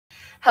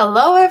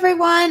Hello,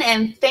 everyone,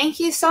 and thank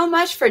you so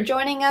much for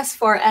joining us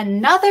for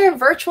another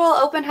virtual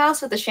open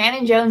house with the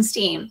Shannon Jones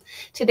team.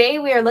 Today,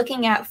 we are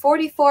looking at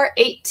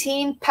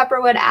 4418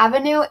 Pepperwood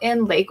Avenue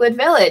in Lakewood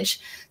Village.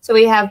 So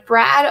we have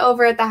Brad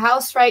over at the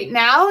house right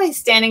now. He's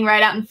standing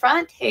right out in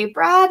front. Hey,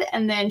 Brad.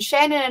 And then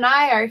Shannon and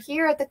I are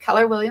here at the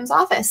Keller Williams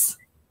office.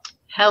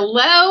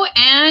 Hello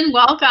and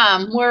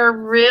welcome. We're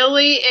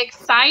really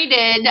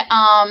excited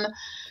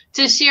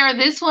to share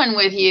this one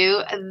with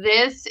you.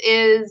 This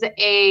is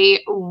a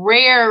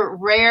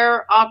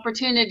rare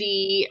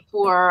opportunity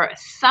for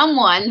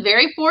someone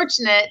very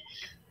fortunate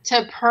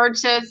to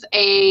purchase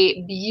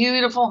a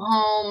beautiful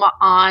home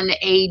on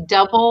a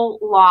double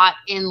lot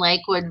in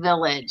Lakewood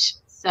Village.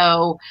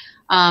 So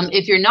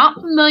if you're not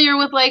familiar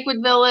with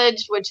Lakewood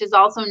Village, which is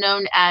also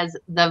known as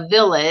the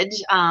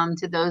Village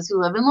to those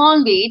who live in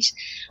Long Beach,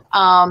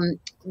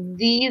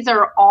 these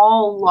are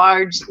all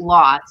large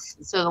lots.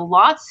 So the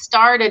lots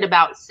start at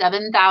about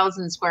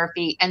 7,000 square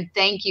feet. And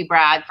thank you,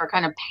 Brad, for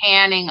kind of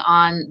panning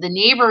on the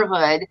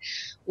neighborhood.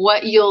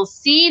 What you'll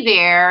see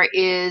there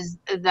is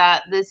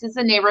that this is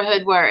a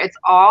neighborhood where it's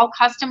all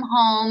custom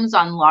homes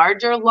on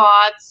larger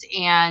lots,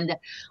 and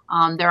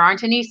there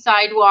aren't any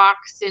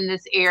sidewalks in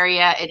this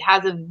area. It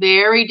has a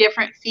very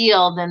different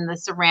feel than the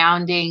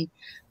surrounding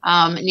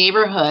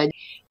neighborhood.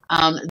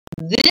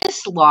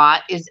 This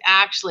lot is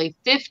actually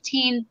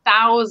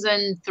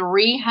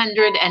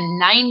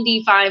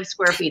 15,395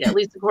 square feet, at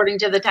least according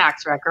to the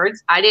tax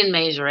records. I didn't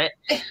measure it.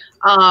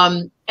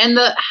 And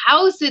the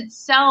house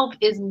itself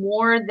is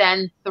more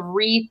than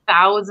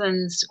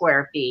 3,000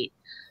 square feet.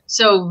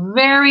 So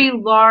very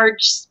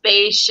large,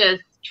 spacious,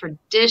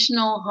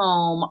 traditional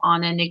home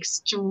on an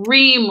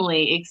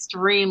extremely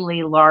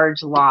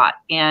large lot.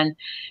 And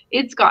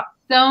it's got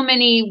so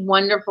many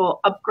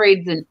wonderful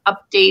upgrades and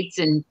updates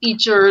and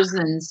features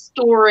and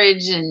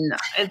storage, and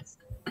it's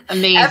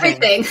amazing.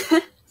 Everything.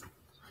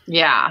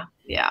 Yeah.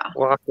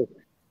 Wow.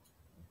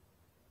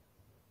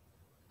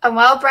 And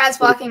while Brad's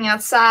walking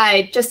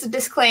outside, just a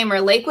disclaimer,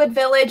 Lakewood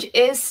Village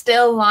is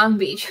still Long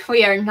Beach.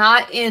 We are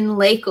not in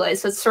Lakewood.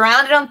 So it's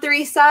surrounded on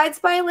three sides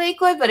by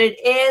Lakewood, but it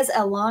is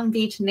a Long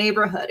Beach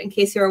neighborhood, in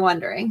case you were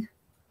wondering.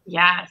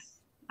 Yes,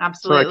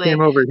 absolutely. So I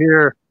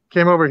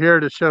came over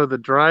here to show the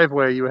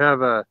driveway. You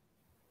have a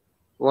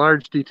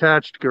large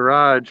detached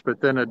garage, but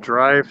then a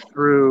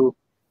drive-through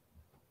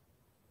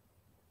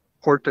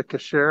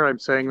porte-cochere. I'm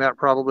saying that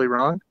probably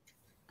wrong.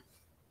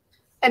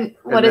 And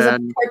what is a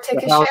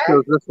porte-cochere? The house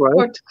goes this way.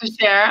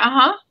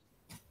 Porte-cochere,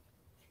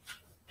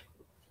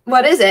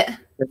 What is it?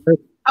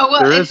 Oh,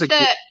 well, it's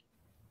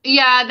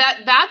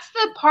that's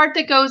the part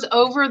that goes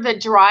over the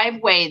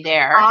driveway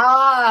there.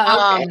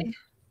 Ah, okay.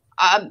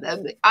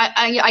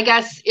 I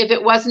guess if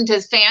it wasn't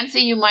as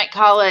fancy, you might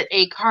call it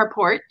a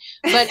carport,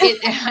 but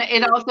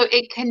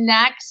it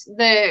connects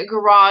the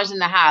garage and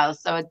the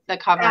house, so it's the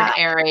covered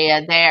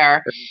area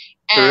there.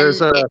 There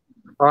is a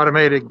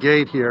automated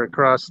gate here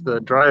across the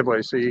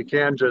driveway, so you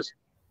can just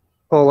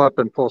pull up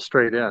and pull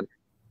straight in.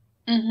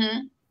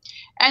 Mm-hmm.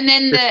 And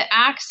then the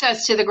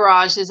access to the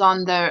garage is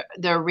on the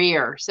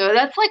rear, so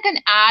that's like an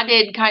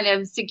added kind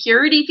of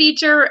security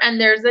feature, and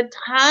there's a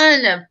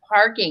ton of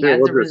parking as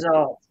a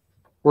result.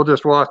 We'll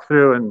just walk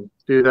through and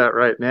do that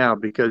right now,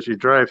 because you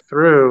drive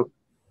through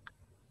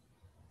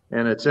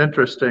and it's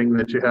interesting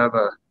that you have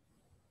a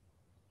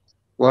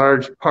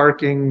large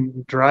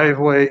parking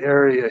driveway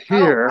area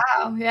here.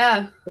 Oh, wow,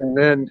 yeah. And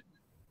then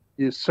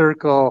you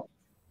circle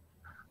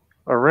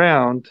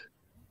around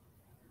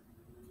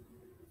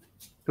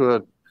to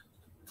a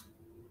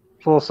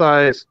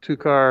full-size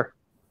two-car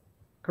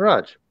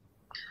garage.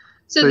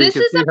 So this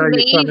is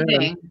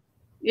amazing.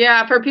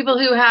 Yeah, for people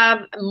who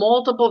have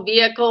multiple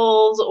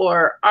vehicles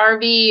or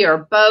RV or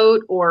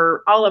boat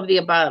or all of the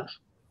above.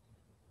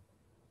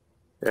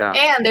 Yeah.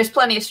 And there's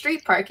plenty of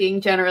street parking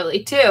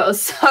generally too.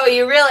 So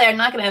you really are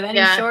not going to have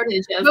any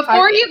shortage of Before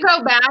parking. you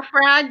go back,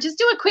 Brad, just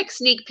do a quick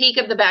sneak peek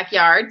of the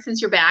backyard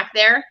since you're back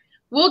there.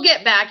 We'll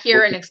get back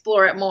here and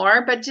explore it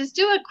more, but just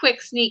do a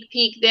quick sneak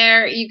peek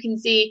there. You can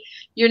see,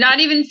 you're not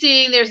even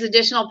seeing there's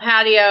additional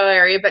patio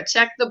area, but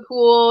check the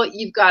pool.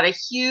 You've got a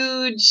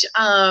huge,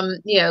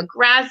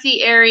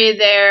 grassy area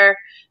there,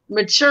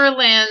 mature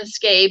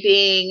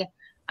landscaping.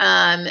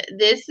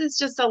 This is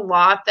just a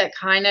lot that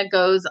kind of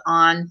goes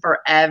on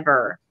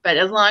forever. But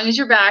as long as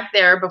you're back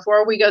there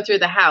before we go through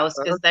the house,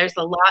 because there's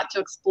a lot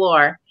to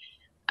explore.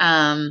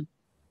 And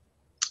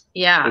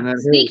then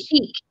sneak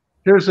peek.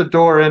 Here's a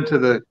door into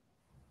the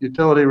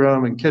utility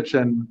room and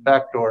kitchen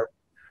back door,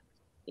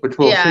 which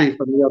we'll see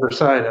from the other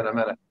side in a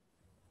minute.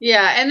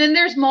 Yeah, and then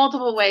there's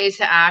multiple ways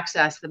to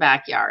access the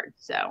backyard.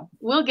 So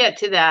we'll get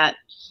to that.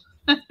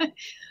 A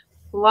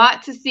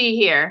lot to see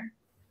here.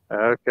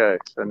 Okay,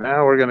 so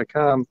now we're going to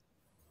come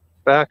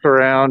back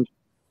around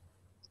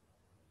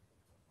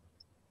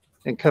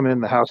and come in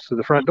the house to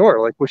the front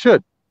door like we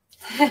should.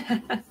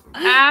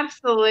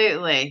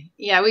 Absolutely.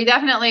 Yeah, we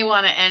definitely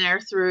want to enter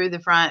through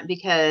the front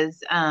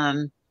because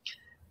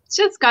it's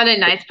just got a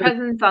nice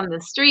presence on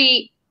the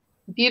street.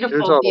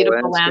 Beautiful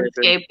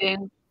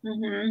landscaping.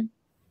 Mm-hmm.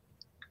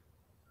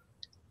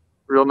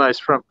 Real nice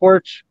front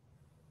porch.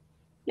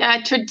 Yeah,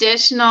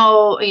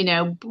 traditional,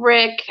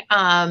 brick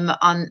on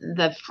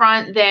the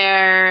front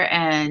there,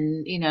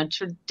 and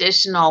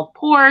traditional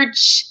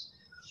porch.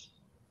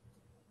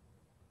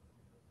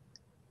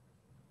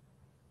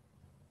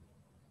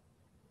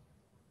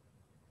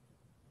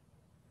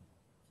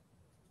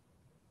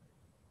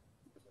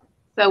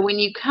 So when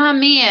you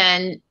come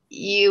in,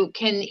 you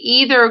can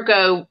either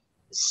go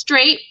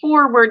straight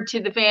forward to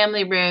the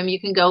family room,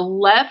 you can go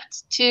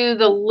left to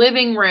the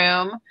living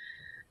room,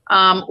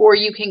 or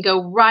you can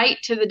go right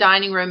to the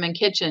dining room and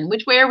kitchen.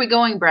 Which way are we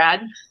going,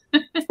 Brad?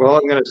 Well,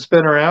 I'm going to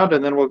spin around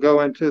and then we'll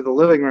go into the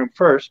living room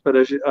first. But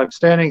I'm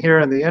standing here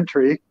in the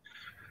entry,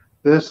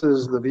 this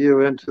is the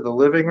view into the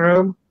living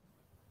room.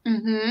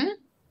 Mm-hmm.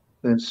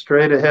 Then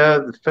straight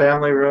ahead, the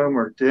family room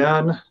or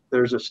den.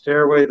 There's a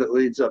stairway that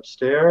leads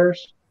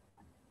upstairs.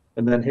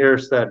 And then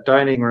here's that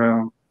dining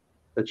room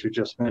that you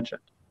just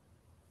mentioned.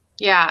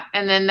 Yeah,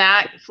 and then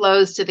that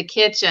flows to the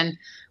kitchen,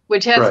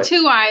 which has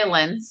 2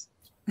 islands.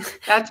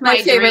 That's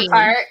my favorite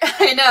part.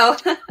 I know.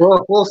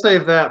 Well, we'll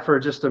save that for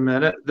just a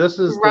minute. This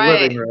is the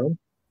living room.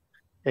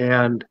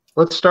 And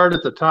let's start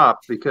at the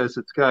top because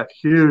it's got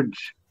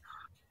huge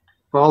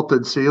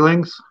vaulted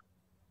ceilings,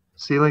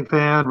 ceiling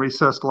fan,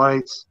 recessed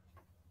lights.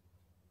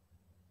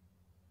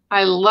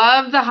 I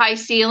love the high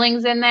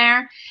ceilings in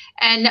there.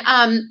 And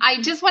I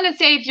just want to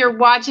say, if you're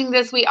watching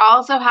this, we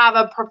also have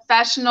a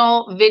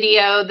professional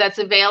video that's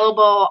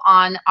available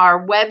on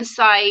our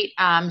website,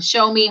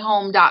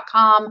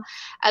 showmehome.com,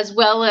 as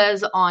well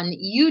as on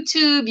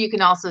YouTube. You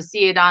can also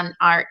see it on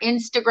our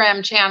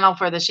Instagram channel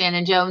for the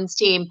Shannon Jones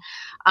team.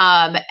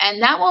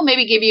 And that will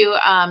maybe give you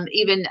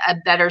even a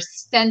better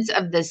sense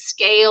of the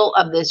scale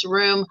of this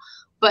room.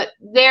 But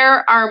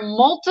there are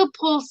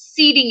multiple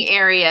seating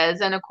areas.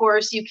 And of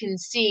course, you can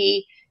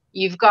see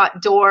you've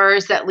got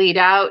doors that lead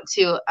out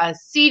to a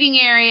seating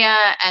area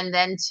and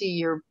then to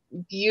your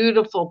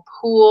beautiful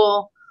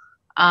pool.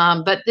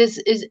 But this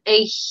is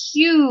a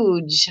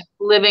huge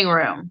living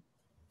room.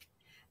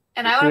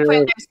 And I want to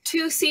point out there's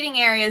 2 seating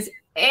areas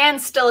and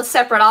still a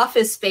separate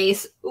office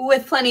space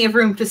with plenty of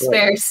room to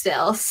spare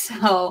still.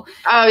 So,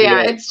 oh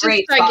yeah, it's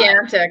just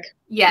gigantic.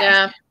 Yes.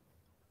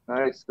 Yeah.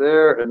 Nice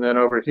there. And then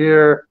over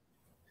here,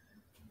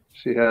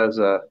 she has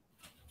a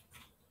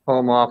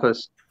home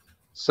office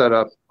set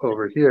up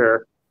over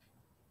here.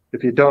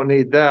 If you don't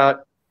need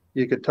that,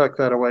 you could tuck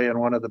that away in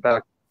one of the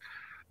back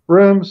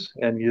rooms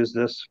and use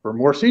this for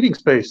more seating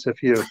space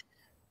if you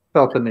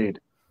felt the need.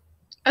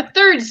 A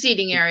 3rd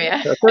seating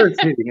area. A 3rd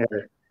seating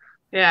area.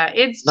 Yeah,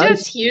 it's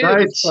just huge.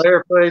 Nice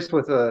fireplace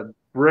with a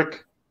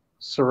brick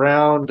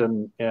surround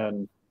and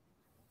it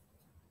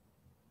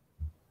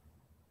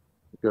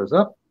goes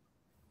up.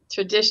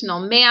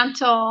 Traditional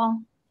mantle.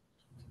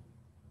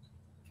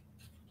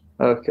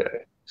 Okay.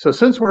 So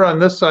since we're on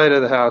this side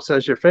of the house,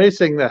 as you're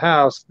facing the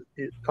house,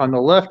 on the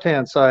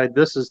left-hand side,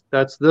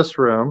 that's this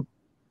room,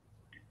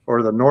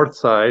 or the north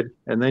side,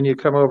 and then you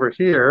come over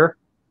here,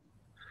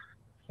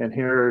 and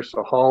here's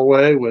a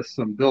hallway with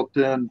some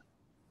built-in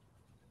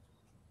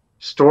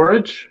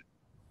storage.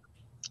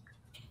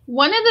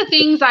 One of the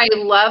things I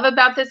love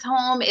about this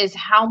home is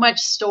how much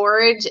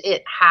storage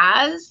it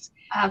has.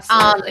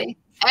 Absolutely.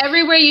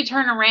 Everywhere you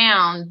turn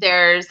around,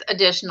 there's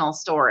additional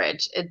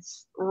storage.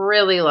 It's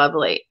really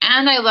lovely.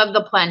 And I love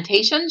the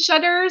plantation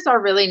shutters are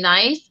really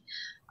nice.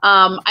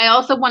 I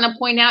also want to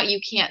point out,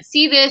 you can't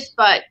see this,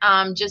 but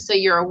just so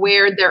you're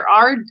aware, there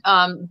are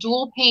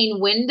dual pane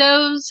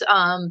windows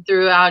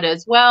throughout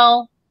as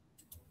well.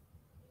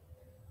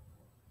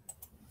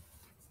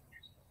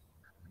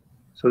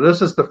 So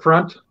this is the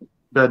front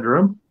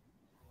bedroom.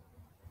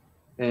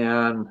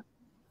 And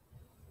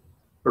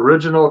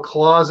original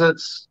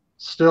closets,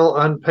 still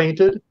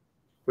unpainted,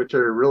 which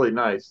are really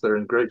nice. They're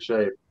in great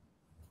shape.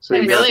 So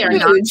they really are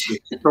nice.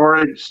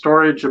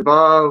 Storage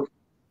above,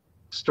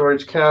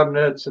 storage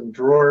cabinets and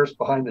drawers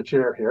behind the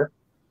chair here,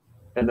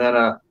 and then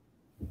a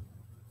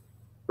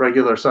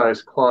regular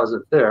size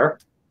closet there.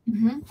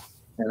 Mm-hmm.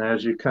 And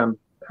as you come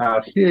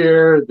out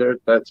here,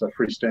 that's a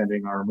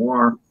freestanding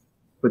armoire,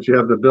 but you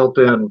have the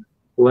built-in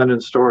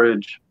linen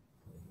storage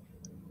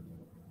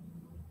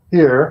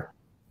here.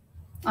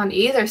 On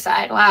either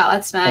side. Wow,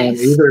 that's nice.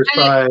 On either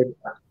side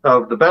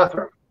of the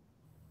bathroom.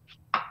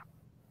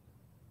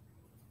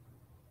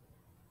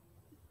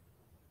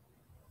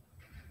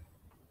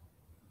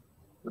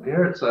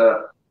 Here it's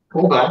a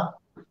full bath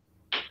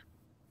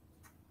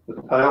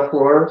with tile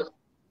floors,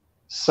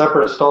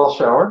 separate stall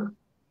shower.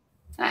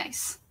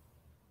 Nice.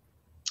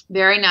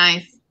 Very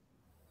nice.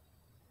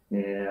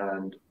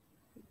 And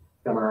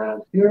come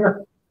around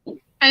here.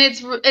 And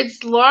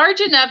it's large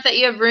enough that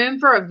you have room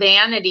for a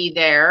vanity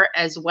there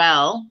as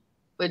well,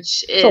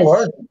 which is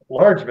a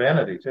large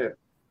vanity too.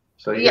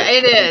 So yeah,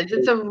 it is.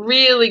 It's a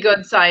really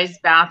good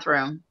sized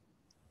bathroom.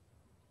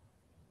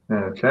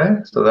 Okay,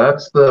 so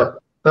that's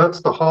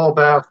the hall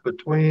bath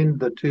between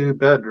the 2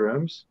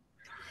 bedrooms.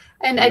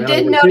 And I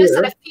did notice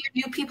that a few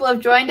new people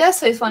have joined us.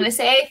 So I just want to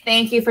say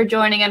thank you for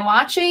joining and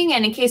watching.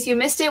 And in case you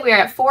missed it, we are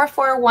at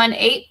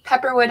 4418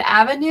 Pepperwood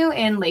Avenue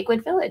in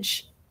Lakewood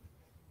Village.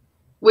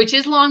 Which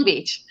is Long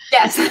Beach.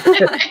 Yes.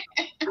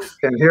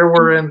 And here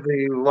we're in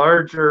the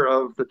larger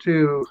of the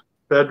two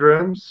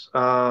bedrooms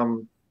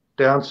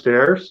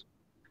downstairs.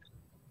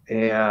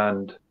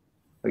 And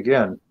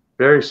again,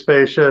 very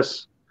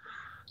spacious.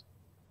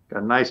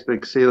 Got a nice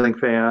big ceiling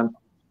fan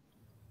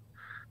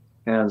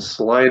and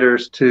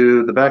sliders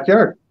to the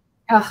backyard.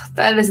 Oh,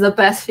 that is the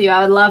best view.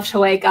 I would love to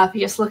wake up.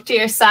 You just look to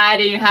your side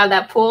and you have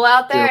that pool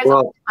out there. Yeah,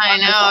 well, I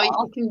know.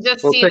 You can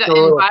just see the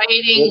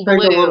inviting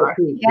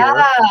blue.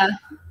 Yeah.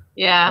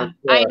 Yeah,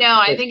 I know.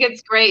 I think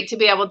it's great to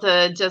be able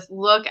to just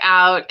look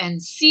out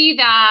and see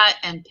that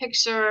and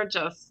picture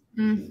just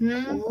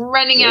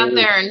running out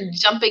there and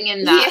jumping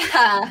in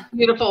that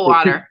beautiful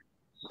water.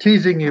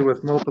 Teasing you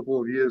with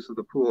multiple views of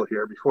the pool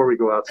here before we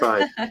go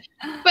outside.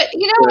 But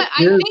you know what?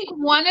 I think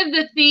one of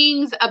the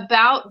things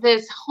about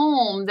this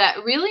home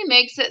that really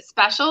makes it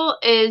special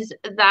is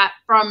that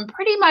from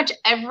pretty much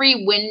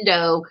every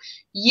window,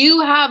 you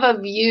have a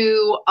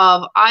view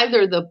of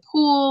either the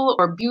pool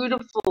or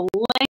beautiful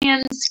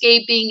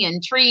landscaping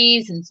and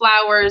trees and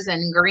flowers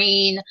and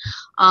green.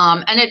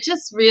 And it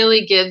just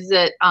really gives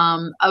it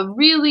a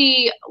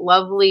really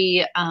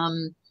lovely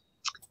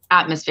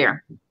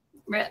atmosphere.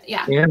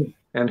 Yeah.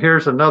 And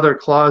here's another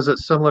closet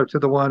similar to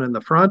the one in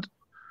the front,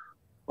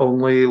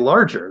 only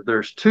larger.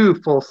 There's two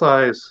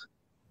full-size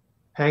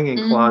hanging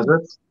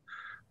closets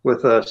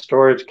with a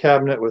storage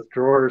cabinet with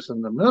drawers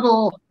in the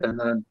middle. And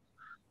then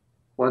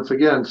once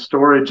again,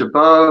 storage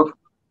above.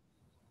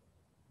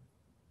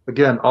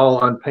 Again,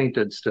 all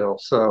unpainted still.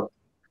 So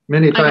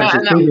many times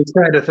you see these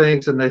kind of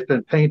things and they've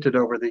been painted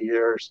over the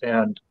years.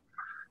 And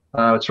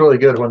it's really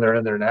good when they're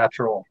in their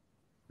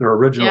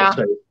original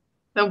state.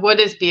 The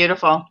wood is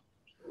beautiful.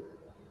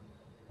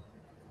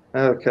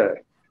 Okay.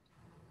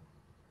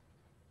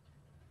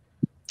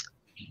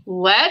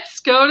 Let's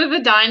go to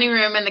the dining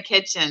room and the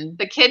kitchen.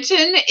 The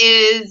kitchen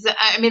is,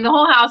 I mean, the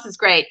whole house is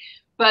great,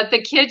 but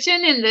the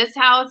kitchen in this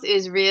house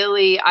is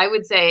really, I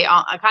would say,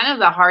 kind of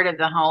the heart of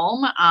the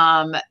home.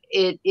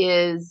 It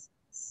is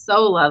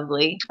so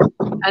lovely.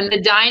 And the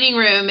dining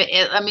room,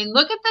 I mean,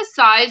 look at the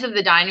size of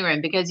the dining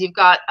room because you've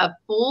got a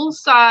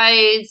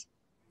full-size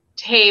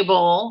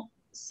table,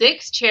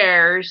 6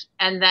 chairs,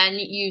 and then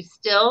you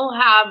still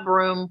have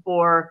room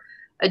for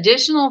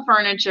additional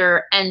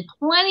furniture and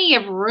plenty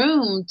of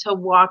room to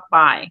walk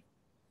by.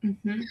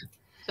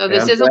 So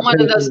this isn't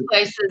one of those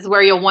places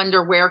where you'll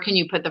wonder where can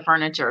you put the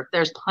furniture.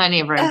 There's plenty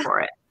of room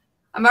for it.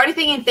 I'm already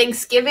thinking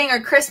Thanksgiving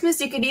or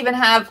Christmas, you could even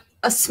have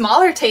a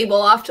smaller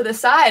table off to the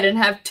side and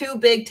have 2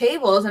 big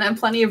tables and have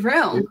plenty of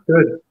room. You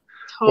could.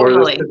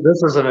 Totally. Or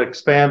this is an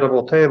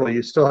expandable table.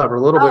 You still have a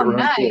little bit of room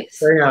to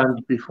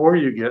expand before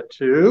you get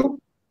to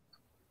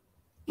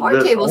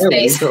more table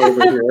space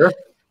over here.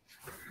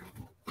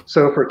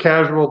 So for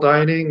casual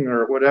dining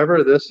or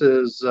whatever, this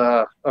is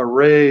a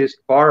raised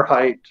bar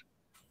height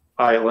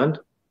island.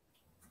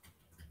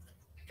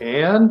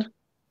 And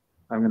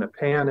I'm going to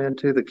pan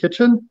into the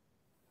kitchen.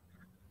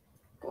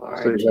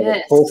 Gorgeous. So you have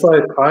a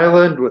full-size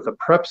island with a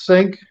prep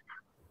sink.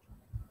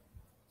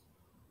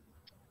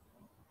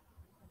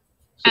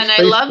 And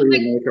I love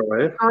the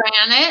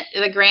granite.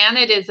 The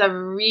granite is a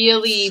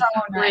really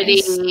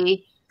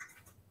pretty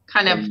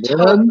kind of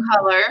taupe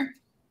color.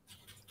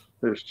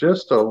 There's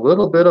just a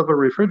little bit of a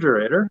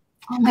refrigerator.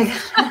 Oh my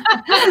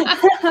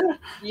God.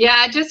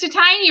 Yeah, just a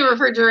tiny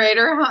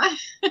refrigerator, huh?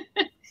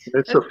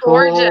 It's a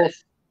full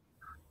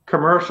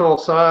commercial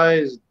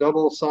size,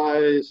 double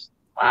size,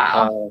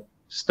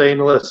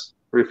 stainless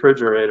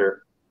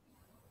refrigerator.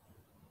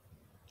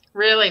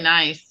 Really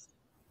nice.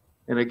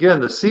 And again,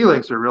 the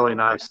ceilings are really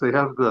nice. They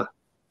have the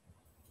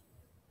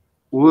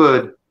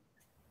wood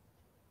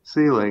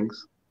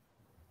ceilings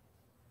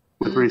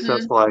with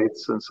recessed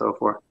lights and so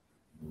forth.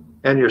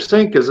 And your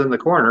sink is in the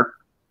corner.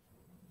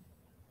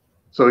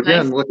 So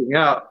again, looking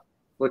out,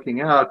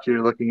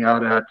 you're looking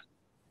out at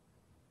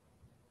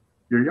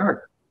your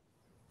yard.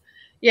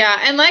 Yeah,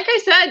 and like I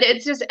said,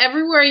 it's just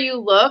everywhere you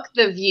look,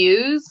 the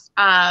views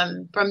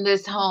from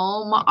this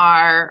home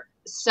are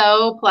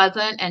so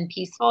pleasant and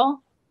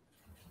peaceful.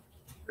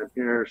 And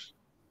here's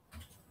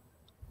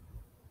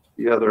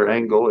the other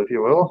angle, if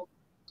you will.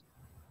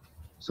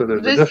 So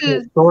there's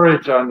additional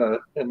storage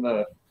in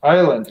the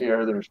island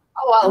here. There's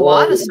a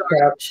lot of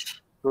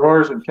storage.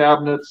 Drawers and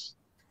cabinets.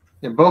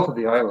 In both of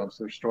the islands,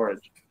 there's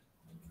storage.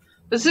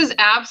 This is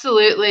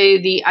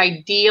absolutely the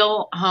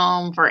ideal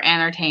home for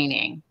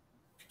entertaining.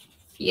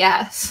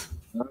 Yes.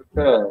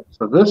 Okay,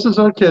 so this is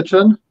our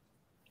kitchen.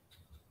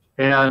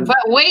 And but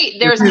wait,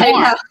 there's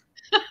more.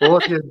 Well,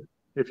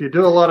 if you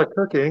do a lot of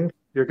cooking,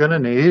 you're going to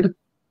need.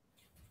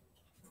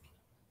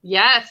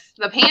 Yes,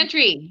 the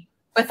pantry.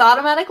 With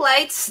automatic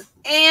lights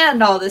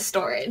and all this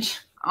storage.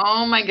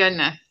 Oh my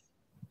goodness.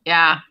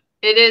 Yeah,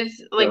 it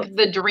is like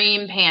the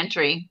dream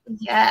pantry.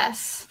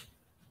 Yes.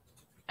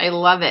 I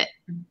love it.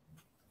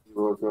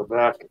 We'll go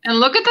back.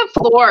 And look at the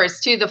floors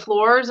too. The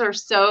floors are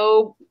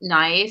so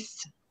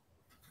nice.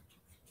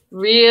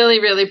 Really,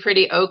 really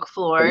pretty oak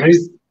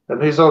floors. And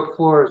these oak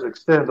floors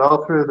extend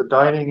all through the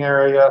dining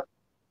area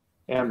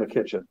and the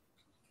kitchen.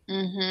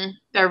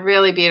 They're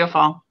really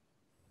beautiful.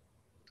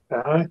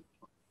 Okay.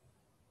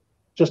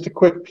 just a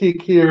quick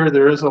peek here.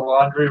 There is a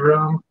laundry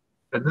room,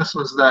 and this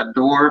was that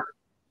door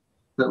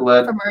that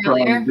led From from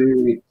earlier.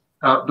 the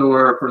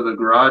outdoor where the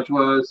garage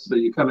was. So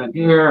you come in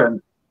here and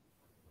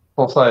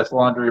full-size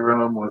laundry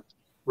room with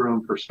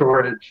room for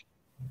storage,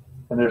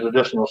 and there's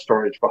additional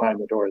storage behind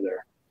the door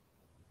there.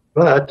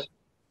 But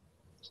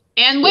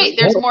And wait,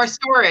 there's more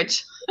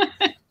storage.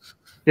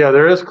 yeah,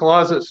 there is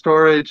closet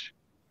storage.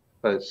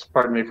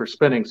 Pardon me for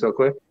spinning so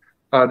quick.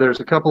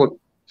 There's a couple of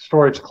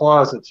storage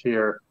closets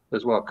here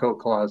as well, coat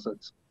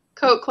closets.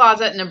 Coat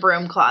closet and a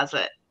broom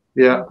closet.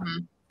 Yeah.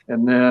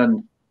 And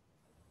then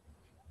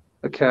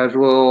a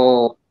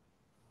casual,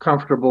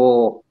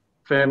 comfortable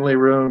family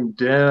room,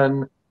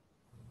 den.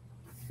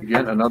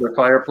 Again, another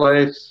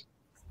fireplace.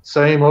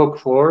 Same oak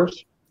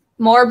floors.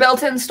 More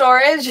built-in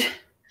storage.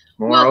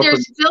 Well,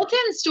 there's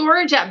built-in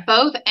storage at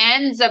both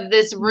ends of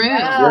this room.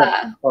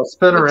 Yeah. I'll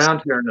spin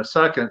around here in a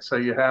second. So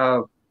you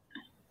have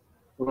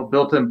little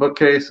built-in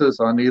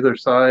bookcases on either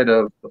side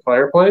of the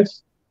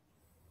fireplace.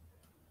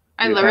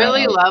 I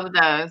really love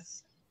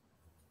those.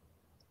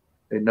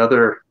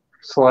 Another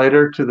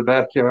slider to the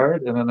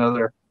backyard and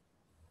another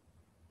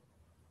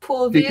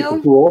Pool peek at the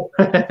view. pool.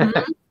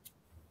 Mm-hmm.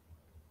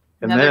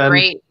 And Another then,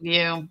 great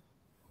view.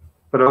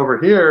 but over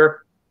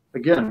here,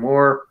 again,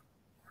 more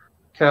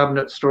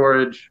cabinet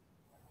storage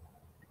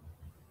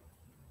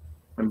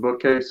and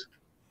bookcase.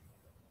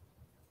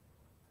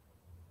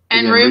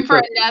 And Again, room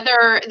for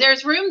another,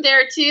 there's room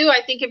there too,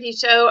 I think if you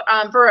show,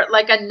 for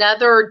like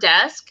another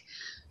desk.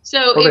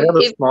 So they have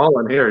a small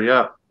one here,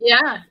 yeah.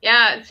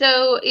 Yeah.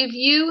 So if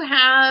you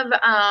have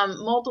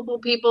multiple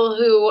people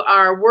who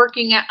are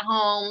working at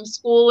home,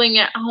 schooling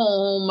at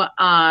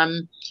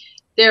home,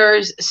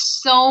 there's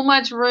so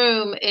much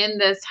room in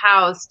this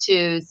house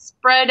to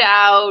spread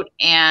out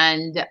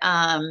and,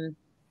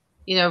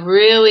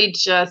 really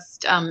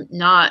just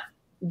not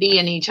be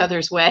in each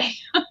other's way.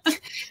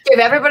 Give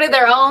everybody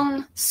their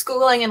own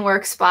schooling and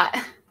work spot.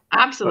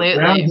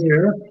 Absolutely.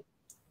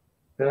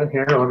 Down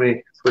here, let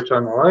me switch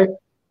on the light.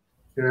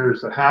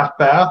 Here's a half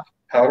bath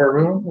powder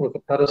room with a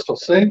pedestal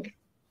sink.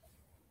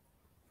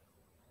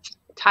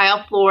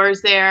 Tile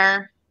floors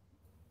there.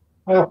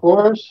 Tile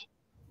floors.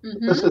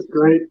 Mm-hmm. This is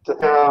great to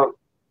have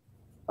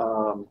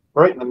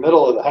right in the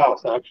middle of the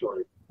house,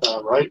 actually.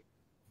 Right?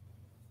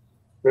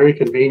 Very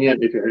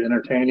convenient if you're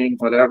entertaining,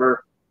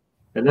 whatever.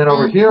 And then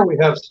over here we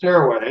have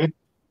stairway.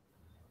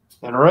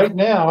 And right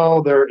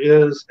now there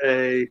is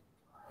a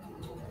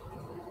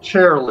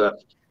chair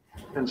lift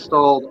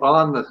installed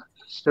on the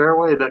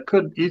stairway that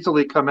could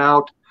easily come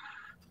out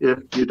if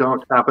you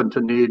don't happen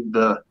to need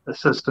the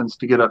assistance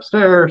to get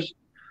upstairs.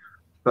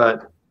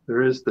 But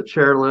there is the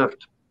chair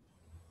lift.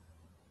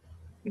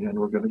 And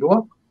we're going to go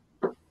up.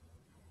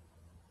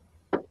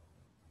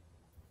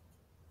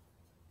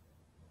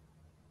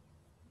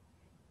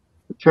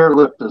 The chair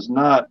lift does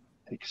not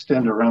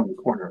extend around the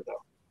corner,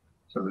 though.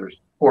 So there's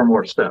 4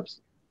 more steps.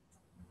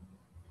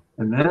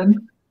 And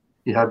then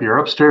you have your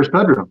upstairs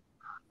bedroom,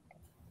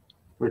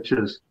 which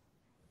is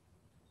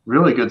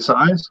really good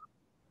size.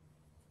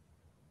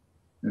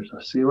 There's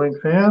a ceiling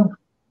fan.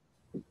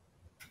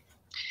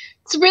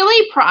 It's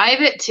really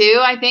private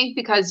too, I think,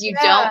 because you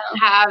don't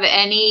have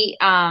any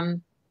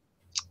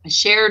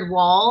shared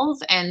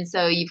walls, and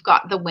so you've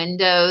got the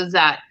windows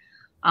at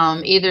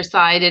either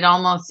side. It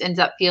almost ends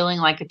up feeling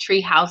like a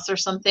tree house or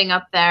something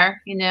up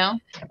there,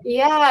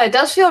 Yeah, it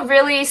does feel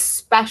really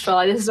special.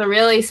 This is a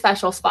really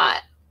special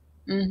spot.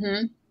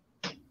 Mm-hmm.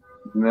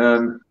 And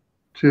then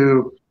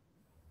two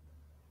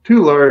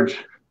large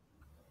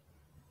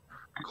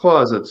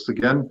closets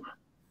again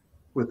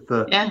with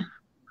the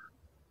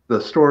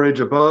storage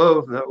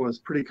above. That was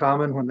pretty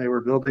common when they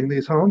were building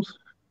these homes.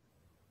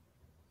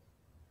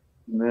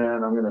 And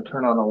then I'm going to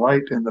turn on a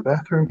light in the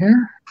bathroom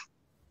here.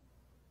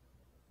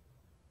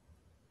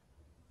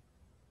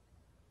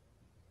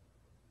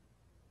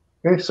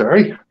 Okay,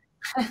 sorry.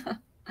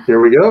 Here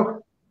we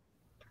go.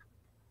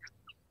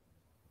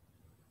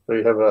 So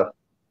you have a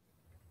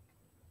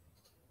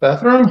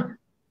bathroom.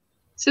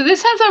 So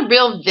this has a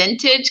real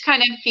vintage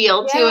kind of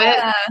feel to it,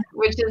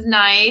 which is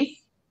nice.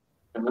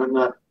 And then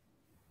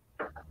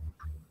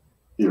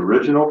the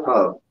original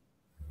tub.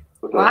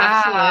 With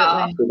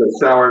Wow. with a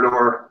shower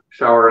door,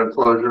 shower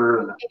enclosure,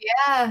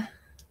 and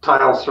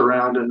tile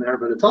surround in there,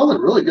 but it's all in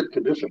really good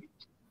condition.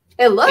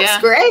 It looks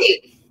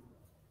great.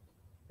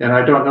 And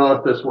I don't know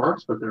if this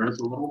works, but there is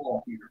a little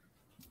wall here.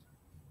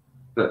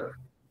 There.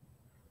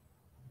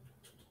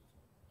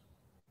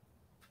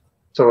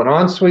 So an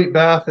ensuite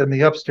bath in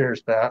the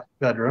upstairs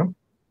bedroom.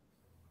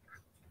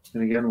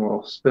 And again,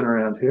 we'll spin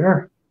around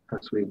here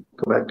as we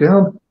go back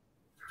down.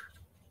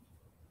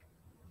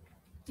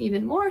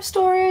 Even more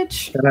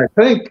storage. And I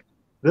think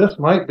this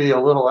might be a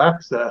little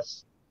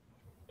access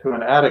to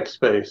an attic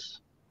space.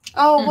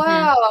 Oh,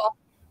 wow.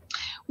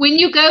 When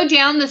you go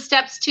down the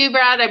steps too,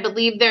 Brad, I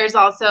believe there's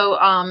also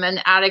an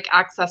attic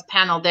access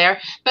panel there.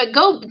 But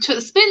go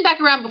to spin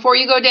back around before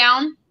you go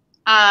down.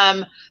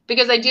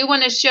 because I do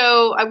want to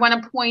show, I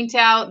want to point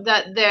out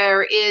that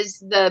there is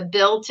the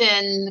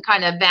built-in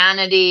kind of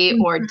vanity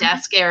or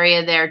desk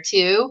area there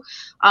too.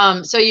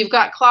 So you've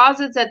got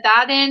closets at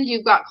that end,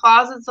 you've got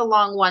closets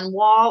along one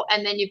wall,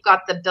 and then you've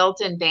got the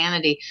built-in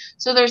vanity.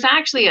 So there's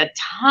actually a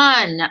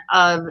ton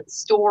of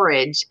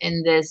storage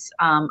in this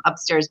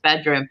upstairs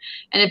bedroom.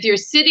 And if you're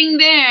sitting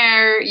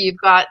there, you've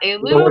got a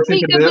little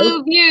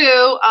peekaboo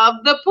view of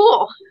the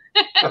pool.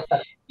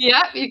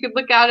 Yep, you could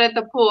look out at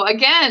the pool.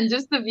 Again,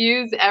 just the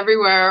views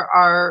everywhere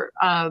are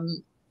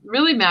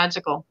really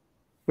magical.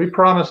 We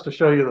promised to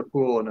show you the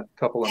pool in a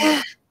couple of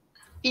minutes.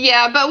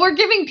 Yeah, but we're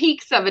giving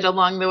peeks of it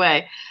along the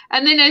way.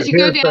 And then as you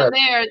go down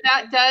there,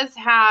 that does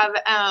have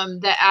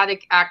the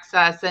attic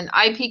access. And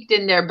I peeked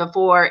in there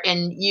before,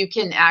 and you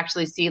can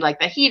actually see like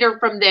the heater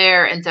from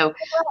there. And so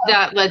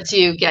that lets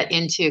you get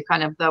into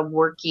kind of the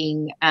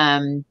working,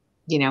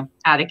 you know,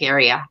 attic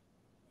area.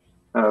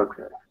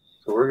 Okay,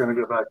 so we're going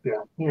to go back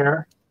down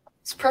here.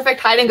 It's a perfect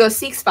hide and go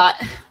seek spot.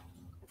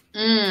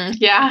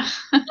 Yeah.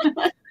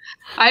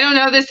 I don't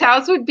know. This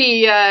house would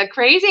be a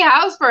crazy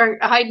house for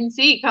hide and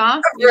seek,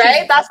 huh?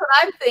 Right? That's what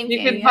I'm thinking.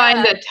 You could find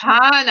a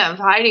ton of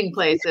hiding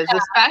places,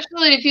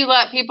 especially if you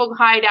let people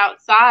hide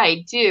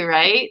outside too,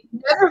 right?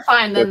 Never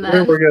find them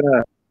then.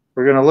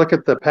 We're gonna look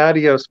at the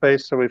patio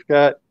space. So we've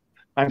got,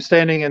 I'm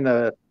standing in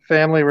the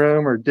family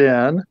room or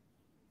den.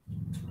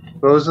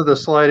 Those are the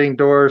sliding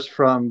doors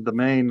from the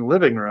main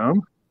living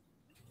room.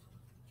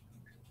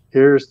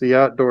 Here's the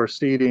outdoor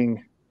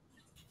seating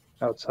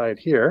outside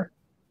here.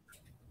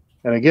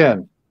 And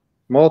again,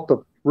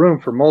 room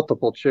for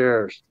multiple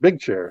chairs, big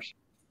chairs.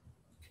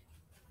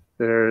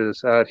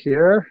 There's out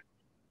here.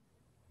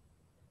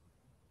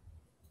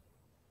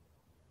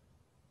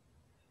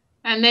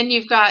 And then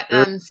you've got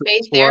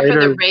space there for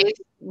the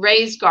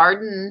raised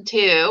garden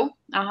too.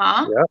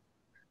 Yep.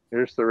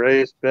 Here's the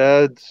raised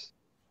beds.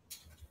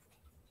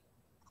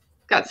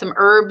 Got some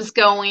herbs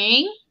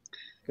going.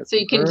 So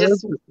you can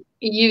just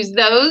use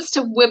those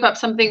to whip up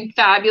something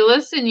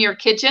fabulous in your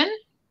kitchen.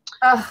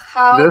 Oh,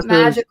 how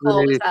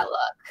magical does that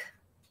look?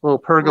 Little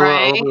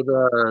pergola over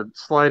the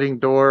sliding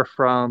door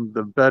from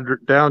the bedroom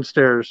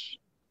downstairs.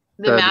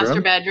 The master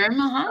bedroom.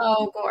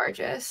 Oh,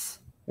 gorgeous.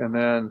 And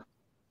then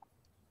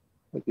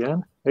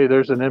again, hey,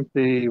 there's an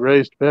empty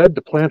raised bed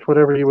to plant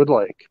whatever you would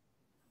like.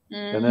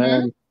 And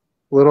then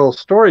little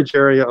storage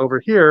area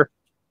over here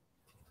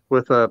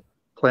with a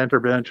planter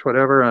bench,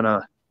 whatever, and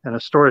a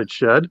storage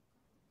shed.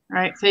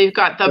 Right. So you've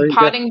got the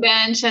potting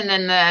bench and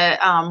then the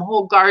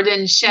whole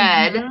garden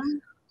shed.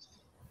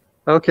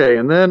 Okay,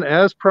 and then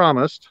as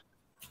promised,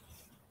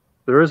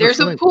 there's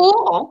a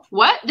pool.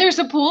 What? There's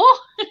a pool?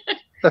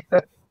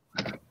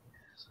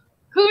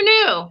 Who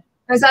knew?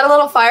 Is that a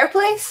little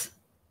fireplace?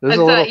 There's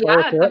a little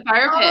fire pit. It's a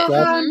fire pit.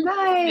 Oh,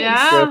 nice.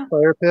 Yeah.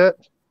 Fire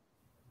pit.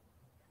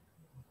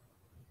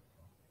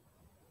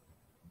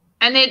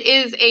 And it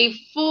is a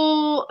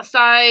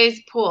full-size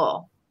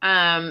pool.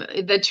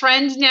 The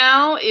trend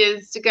now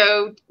is to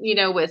go, you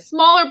know, with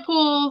smaller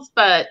pools,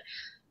 but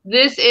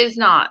this is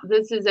not.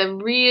 This is a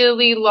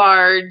really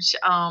large,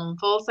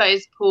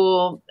 full-size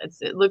pool.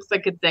 It looks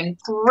like it's in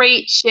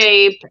great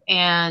shape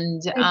and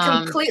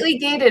completely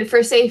gated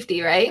for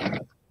safety,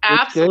 right?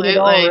 Absolutely. It's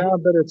gated all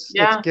around, but it's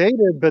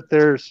gated, but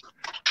there's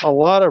a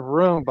lot of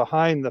room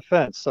behind the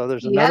fence. So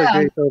there's another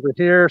gate over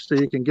here, so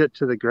you can get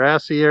to the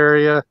grassy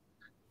area.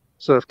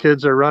 So if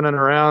kids are running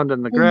around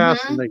in the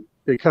grass and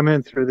they come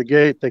in through the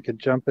gate, they could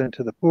jump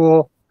into the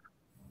pool.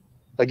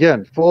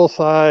 Again,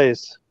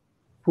 full-size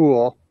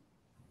pool.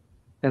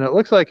 And it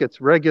looks like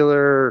it's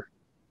regular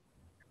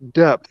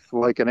depth,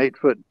 like an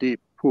 8-foot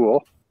deep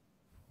pool.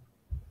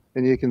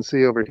 And you can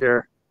see over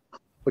here,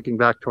 looking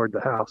back toward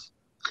the house.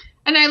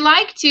 And I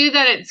like, too,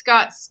 that it's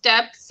got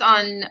steps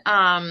on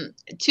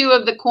 2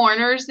 of the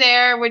corners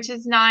there, which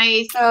is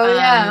nice. Oh,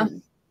 yeah.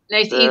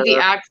 Nice, easy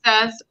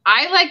access.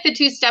 I like the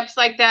 2 steps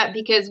like that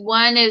because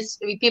one is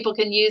people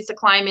can use to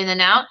climb in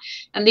and out,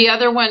 and the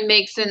other one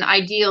makes an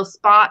ideal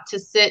spot to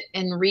sit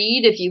and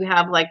read if you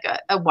have like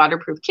a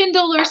waterproof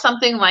Kindle or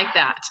something like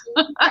that.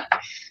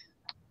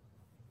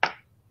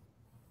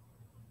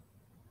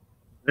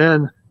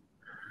 And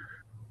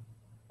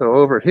so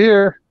over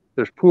here,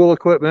 there's pool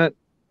equipment,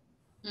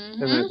 and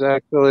there's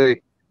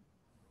actually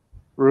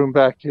room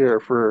back here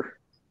for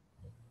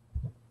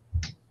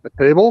a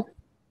table.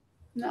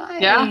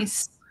 Nice. Yeah.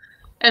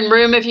 And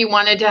room if you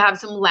wanted to have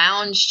some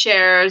lounge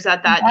chairs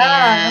at that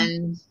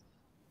end.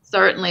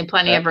 Certainly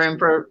plenty of room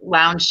for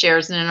lounge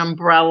chairs and an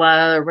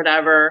umbrella or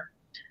whatever.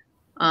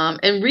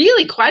 And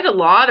really quite a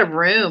lot of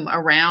room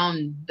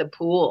around the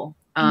pool.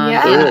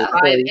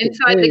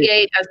 Inside the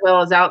gate as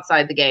well as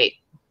outside the gate.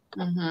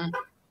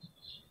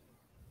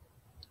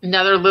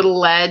 Another little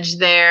ledge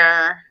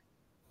there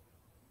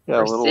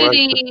for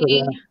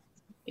sitting.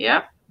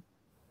 Yep.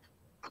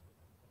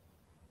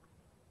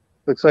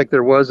 Looks like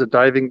there was a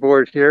diving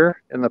board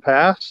here in the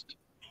past.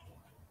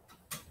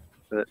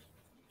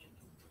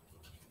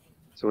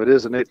 So it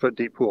is an 8-foot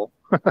deep pool.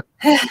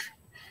 I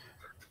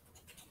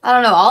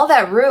don't know, all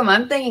that room.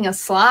 I'm thinking a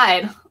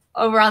slide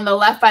over on the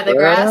left by the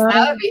grass.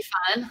 That would be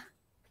fun.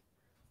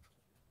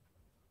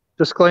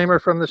 disclaimer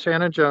from the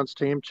Shannon Jones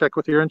team, check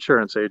with your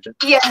insurance agent.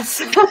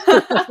 Yes.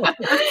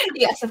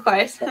 Yes, of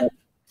course.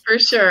 For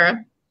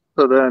sure.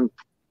 So then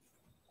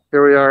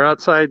here we are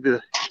outside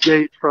the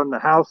gate from the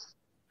house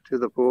to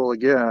the pool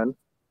again.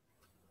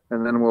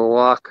 And then we'll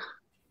walk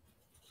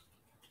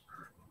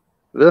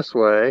this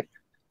way.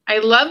 I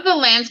love the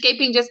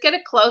landscaping. Just get a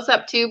close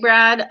up too,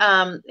 Brad.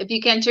 If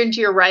you can turn to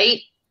your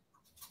right.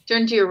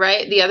 Turn to your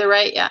right, the other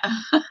right, yeah.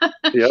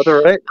 The other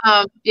right?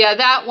 Yeah,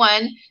 that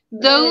one.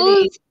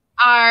 Those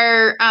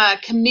are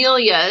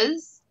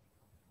camellias,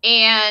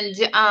 and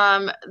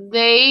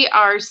they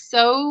are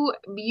so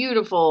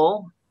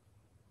beautiful.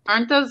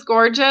 Aren't those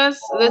gorgeous?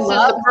 This is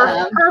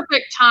the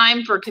perfect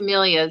time for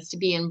camellias to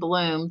be in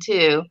bloom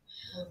too.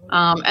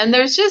 And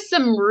there's just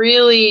some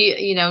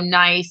really, you know,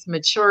 nice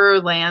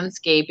mature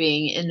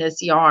landscaping in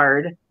this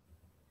yard.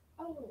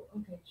 Oh,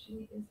 okay.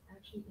 She is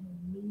actually in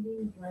a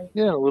meeting right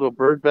Yeah, a little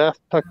bird bath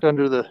tucked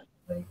under the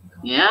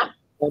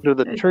under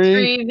the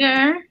tree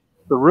there.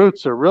 The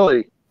roots are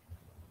really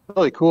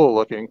cool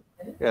looking,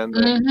 and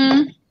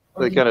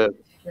they kind of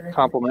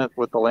complement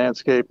with the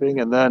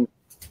landscaping. And then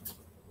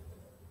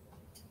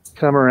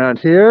come around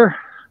here,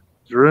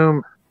 there's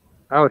room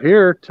out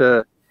here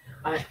to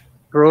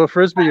throw a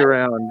frisbee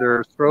around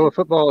or throw a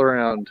football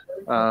around.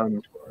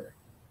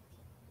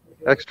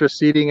 Extra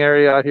seating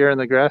area out here in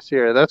the grassy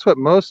area. That's what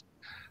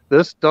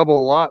this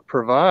double lot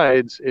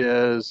provides,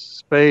 is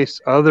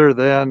space other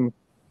than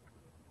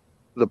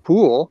the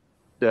pool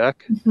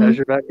deck as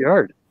your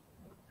backyard.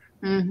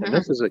 And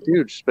this is a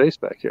huge space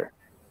back here.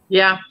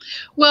 Yeah.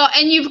 Well,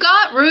 and you've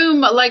got room,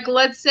 like,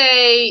 let's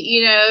say,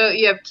 you know,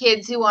 you have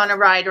kids who want to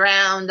ride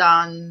around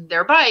on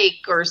their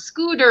bike or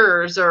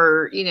scooters,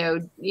 or, you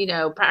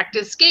know,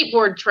 practice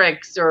skateboard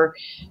tricks, or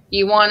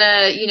you want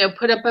to, you know,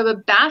 put up a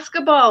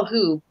basketball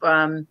hoop.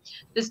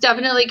 This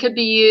definitely could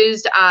be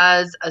used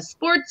as a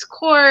sports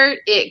court.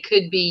 It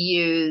could be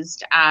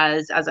used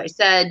as I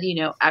said, you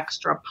know,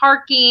 extra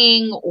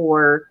parking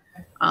or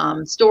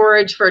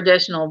storage for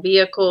additional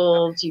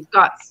vehicles. You've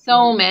got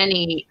so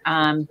many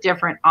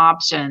different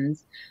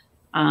options,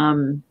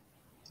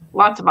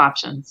 lots of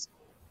options.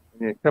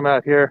 You come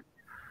out here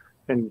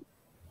and,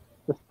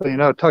 you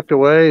know, tucked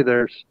away,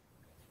 there's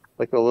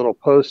like a little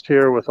post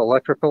here with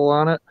electrical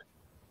on it.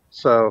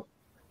 So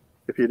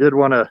if you did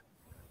want to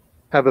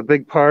have a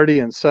big party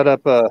and set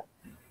up a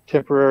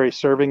temporary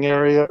serving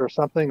area or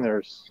something,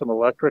 there's some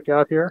electric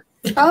out here.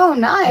 Oh,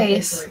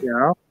 nice. You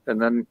know,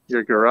 and then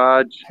your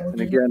garage,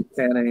 and again,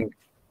 panning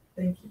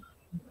Thank you.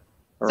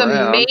 It's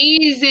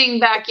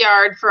amazing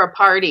backyard for a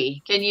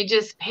party. Can you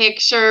just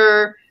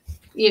picture,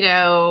 you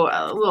know,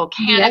 a little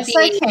canopy, yes,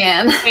 I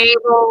can.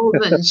 tables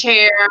and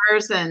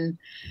chairs, and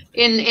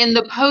in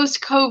the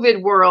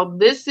post-COVID world,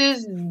 this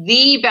is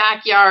the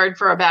backyard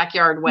for a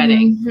backyard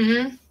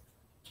wedding.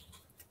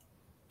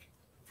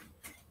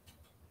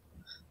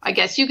 I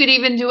guess you could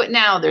even do it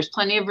now. There's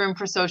plenty of room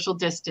for social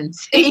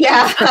distancing.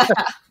 Yeah.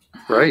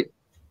 Right.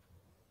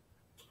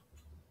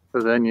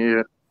 So then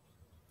you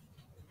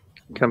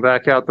come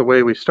back out the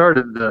way we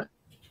started the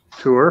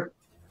tour,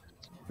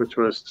 which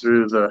was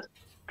through the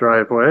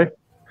driveway.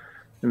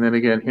 And then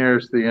again,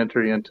 here's the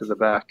entry into the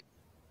back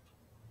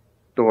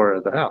door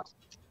of the house.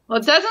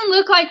 Well, it doesn't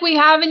look like we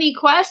have any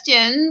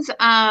questions.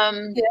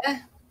 Yeah.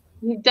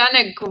 You've done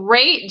a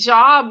great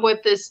job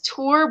with this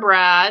tour,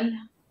 Brad.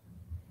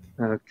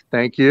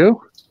 Thank you.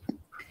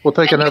 We'll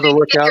take another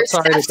look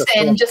outside at the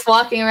front. Just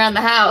walking around the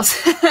house.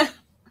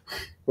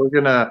 We're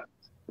gonna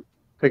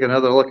take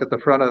another look at the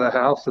front of the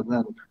house, and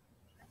then.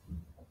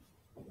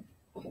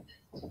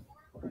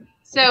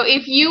 So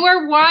if you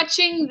are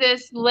watching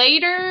this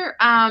later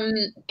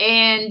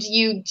and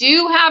you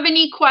do have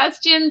any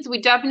questions,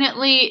 we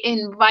definitely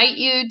invite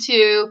you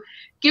to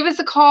give us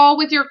a call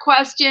with your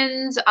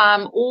questions,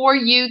 or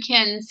you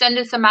can send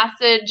us a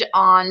message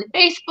on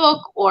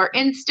Facebook or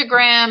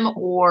Instagram,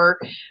 or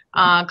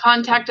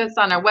contact us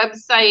on our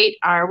website.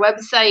 Our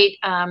website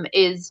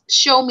is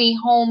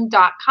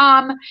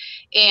showmehome.com,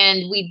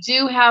 and we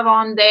do have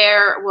on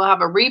there, we'll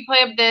have a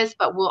replay of this,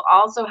 but we'll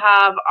also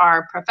have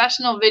our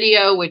professional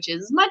video, which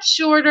is much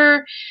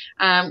shorter,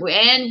 and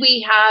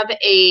we have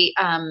a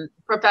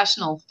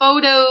professional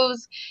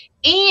photos,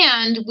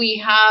 and we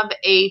have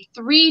a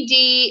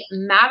 3D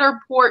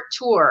Matterport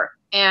tour.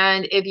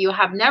 And if you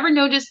have never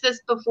noticed this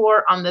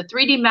before, on the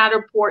 3D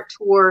Matterport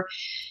tour,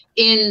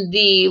 in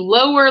the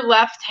lower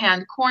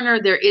left-hand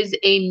corner, there is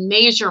a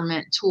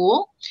measurement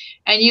tool.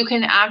 And you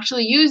can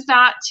actually use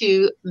that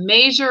to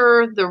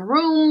measure the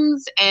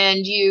rooms,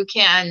 and you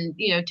can,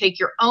 you know, take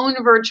your own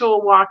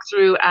virtual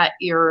walkthrough at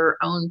your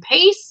own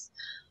pace.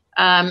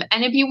 And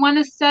if you want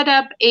to set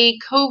up a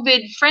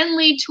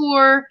COVID-friendly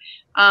tour,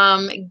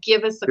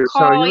 give us a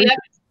call. Yep.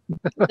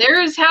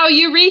 There's how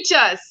you reach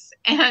us.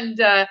 And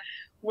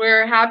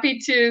we're happy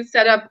to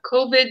set up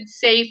COVID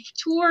safe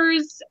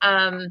tours.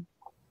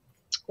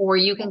 Or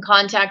you can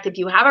contact, if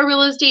you have a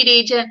real estate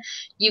agent,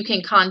 you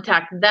can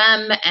contact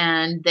them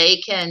and they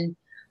can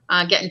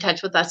get in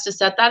touch with us to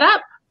set that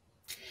up.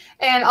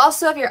 And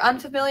also, if you're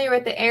unfamiliar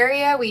with the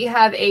area, we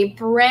have a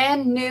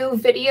brand new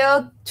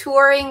video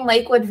touring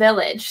Lakewood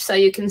Village. So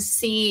you can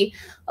see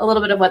a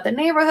little bit of what the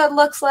neighborhood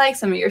looks like,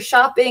 some of your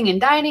shopping and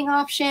dining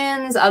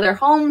options, other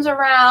homes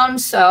around.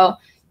 So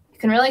you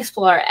can really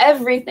explore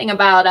everything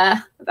about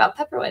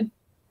Pepperwood.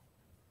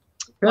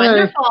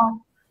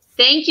 Wonderful.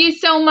 Thank you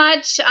so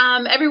much,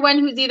 everyone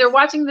who's either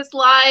watching this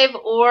live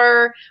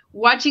or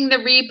watching the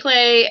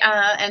replay.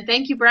 And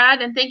thank you,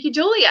 Brad, and thank you,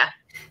 Julia.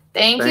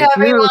 Thank you, Thank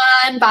you.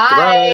 everyone. Bye. Goodbye.